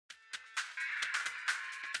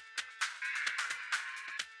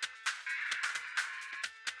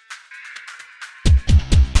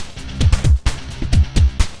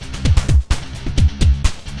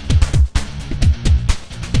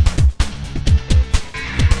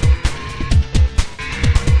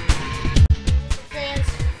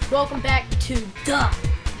welcome back to the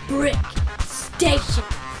Brick Station.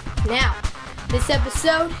 Now, this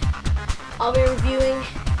episode, I'll be reviewing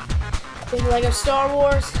the LEGO Star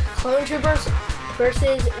Wars Clone Troopers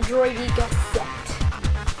versus Droidekas set.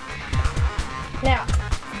 Now,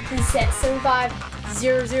 this is set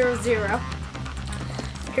 75000.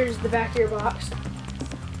 Here's the back of your box.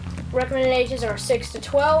 Recommended ages are 6 to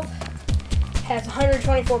 12. Has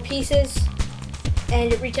 124 pieces.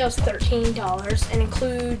 And it retails $13 and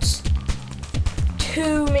includes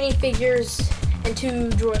 2 minifigures and 2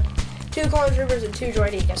 Clone Troopers and 2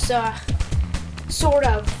 Droidekas. So, sort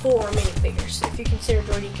of 4 minifigures, if you consider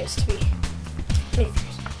Droidekas to be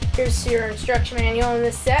minifigures. Here's your instruction manual in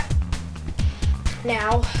this set.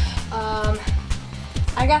 Now,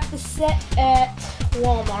 I got this set at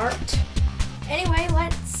Walmart. Anyway,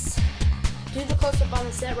 let's do the close-up on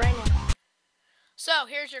the set right now. So,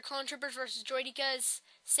 here's your Clone Troopers versus Droidekas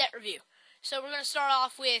set review. So, we're going to start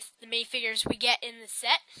off with the minifigures we get in the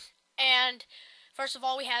set. And, first of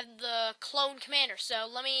all, we have the Clone Commander. So,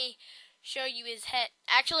 let me show you his head.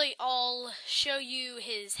 Actually, I'll show you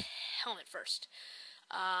his helmet first.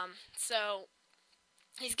 So,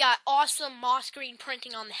 he's got awesome moss green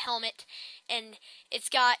printing on the helmet. And it's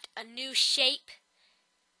got a new shape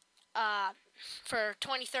for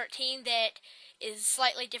 2013 that is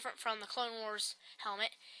slightly different from the Clone Wars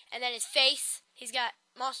helmet. And then his face, he's got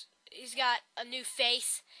a new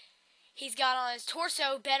face. He's got on his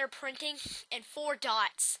torso better printing and 4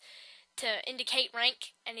 dots to indicate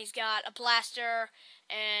rank. And he's got a blaster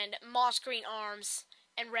and moss green arms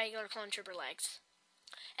and regular Clone Trooper legs.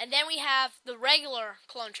 And then we have the regular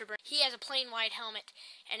Clone Trooper. He has a plain white helmet,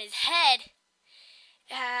 and his head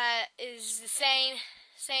is the same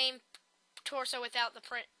torso without the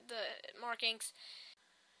markings,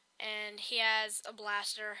 and he has a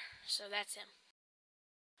blaster, so that's him.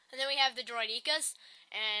 And then we have the Droidekas,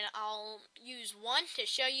 and I'll use one to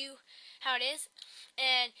show you how it is.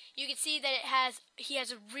 And you can see that he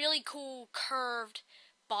has a really cool curved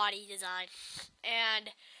body design,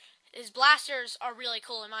 and his blasters are really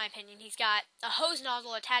cool in my opinion. He's got a hose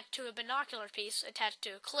nozzle attached to a binocular piece attached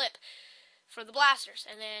to a clip for the blasters,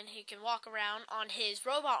 and then he can walk around on his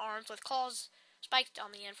robot arms with claws spiked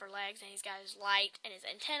on the end for legs, and he's got his light and his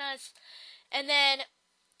antennas. And then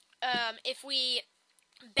if we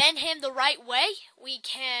bend him the right way, we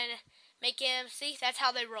can make him, see, that's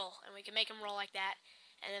how they roll, and we can make him roll like that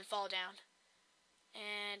and then fall down.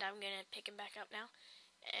 And I'm going to pick him back up now.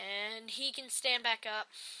 And he can stand back up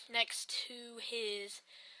next to his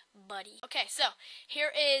buddy. Okay, so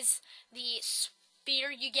here is the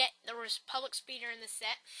speeder. You get the Republic speeder in the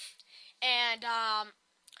set. And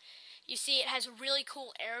you see it has a really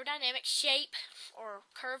cool aerodynamic shape, or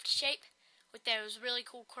curved shape, with those really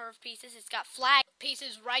cool curved pieces. It's got flag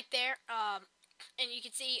pieces right there. And you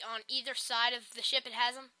can see on either side of the ship it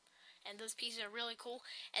has them. And those pieces are really cool.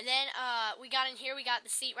 And then we got in here, we got the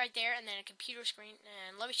seat right there, and then a computer screen.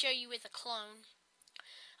 And let me show you with a clone.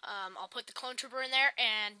 I'll put the Clone Trooper in there,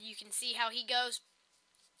 and you can see how he goes.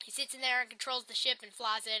 He sits in there and controls the ship and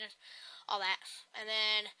flies it and all that. And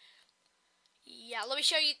then, yeah, let me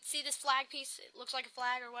show you. See this flag piece? It looks like a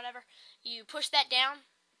flag or whatever. You push that down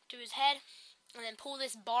to his head, and then pull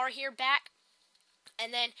this bar here back.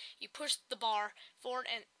 And then you push the bar forward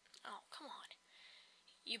and, oh, come on.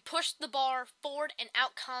 You push the bar forward, and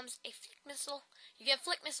out comes a flick missile. You get a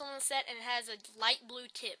flick missile in the set, and it has a light blue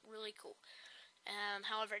tip. Really cool.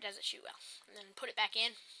 However, it doesn't shoot well. And then put it back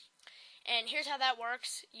in. And here's how that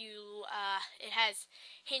works. It has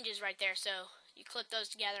hinges right there, so you clip those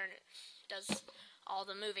together, and it does all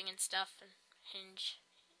the moving and stuff, and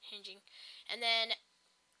hinging. And then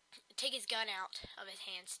take his gun out of his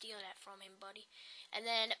hand. Steal that from him, buddy. And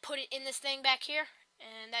then put it in this thing back here.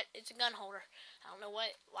 And it's a gun holder. I don't know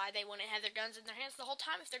why they wouldn't have their guns in their hands the whole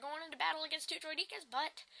time if they're going into battle against 2 Droidekas,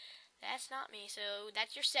 but that's not me. So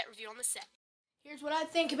that's your set review on the set. Here's what I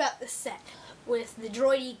think about the set. With the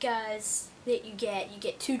Droidekas that you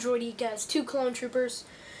get 2 Droidekas, 2 Clone Troopers.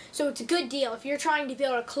 So it's a good deal. If you're trying to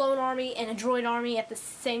build a clone army and a droid army at the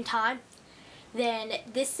same time, then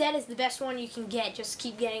this set is the best one you can get. Just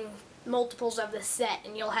keep getting multiples of the set,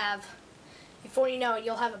 and you'll have, before you know it,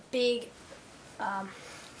 you'll have a big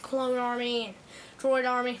clone army and droid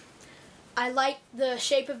army. I like the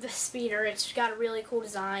shape of the speeder. It's got a really cool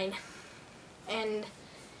design, and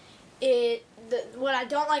what I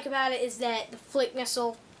don't like about it is that the flick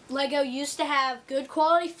missile. LEGO used to have good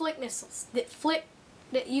quality flick missiles that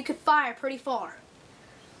you could fire pretty far,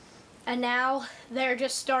 and now they're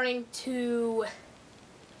just starting to,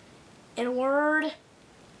 in a word,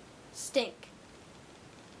 stink.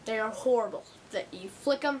 They are horrible. That you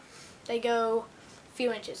flick them, they go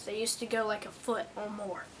few inches. They used to go like a foot or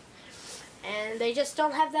more. And they just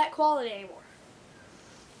don't have that quality anymore.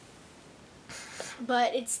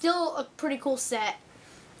 But it's still a pretty cool set.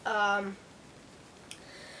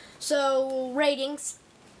 So ratings,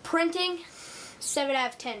 printing, 7 out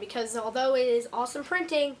of 10, because although it is awesome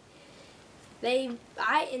printing, in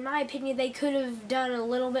my opinion, they could have done a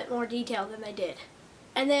little bit more detail than they did.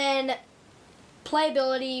 And then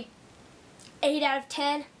playability, 8 out of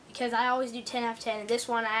 10, because I always do 10 out of 10. And this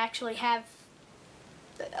one I actually have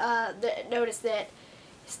noticed that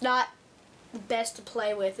it's not the best to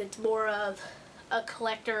play with. It's more of a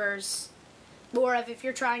collector's, more of if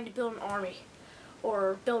you're trying to build an army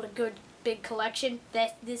or build a good big collection,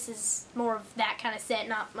 this is more of that kind of set,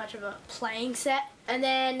 not much of a playing set. And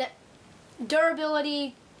then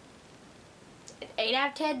durability, 8 out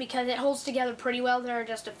of 10, because it holds together pretty well. There are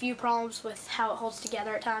just a few problems with how it holds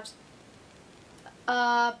together at times.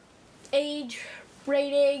 Age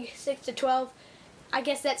rating, 6 to 12. I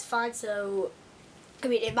guess that's fine. So, I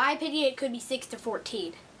mean, in my opinion, it could be 6 to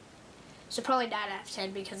 14. So probably 9 out of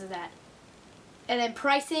 10 because of that. And then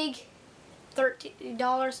pricing,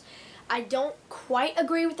 $13. I don't quite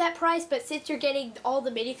agree with that price, but since you're getting all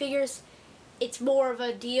the minifigures, it's more of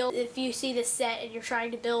a deal. If you see this set and you're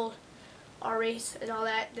trying to build armies and all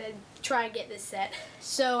that, then try and get this set.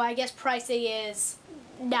 So I guess pricing is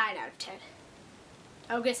 9 out of 10.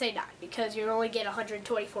 I'm going to say 9 because you only get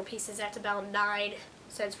 124 pieces. That's about 9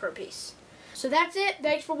 cents per piece. So that's it.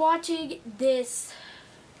 Thanks for watching this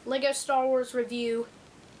LEGO Star Wars review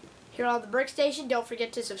here on the Brick Station. Don't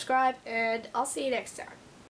forget to subscribe, and I'll see you next time.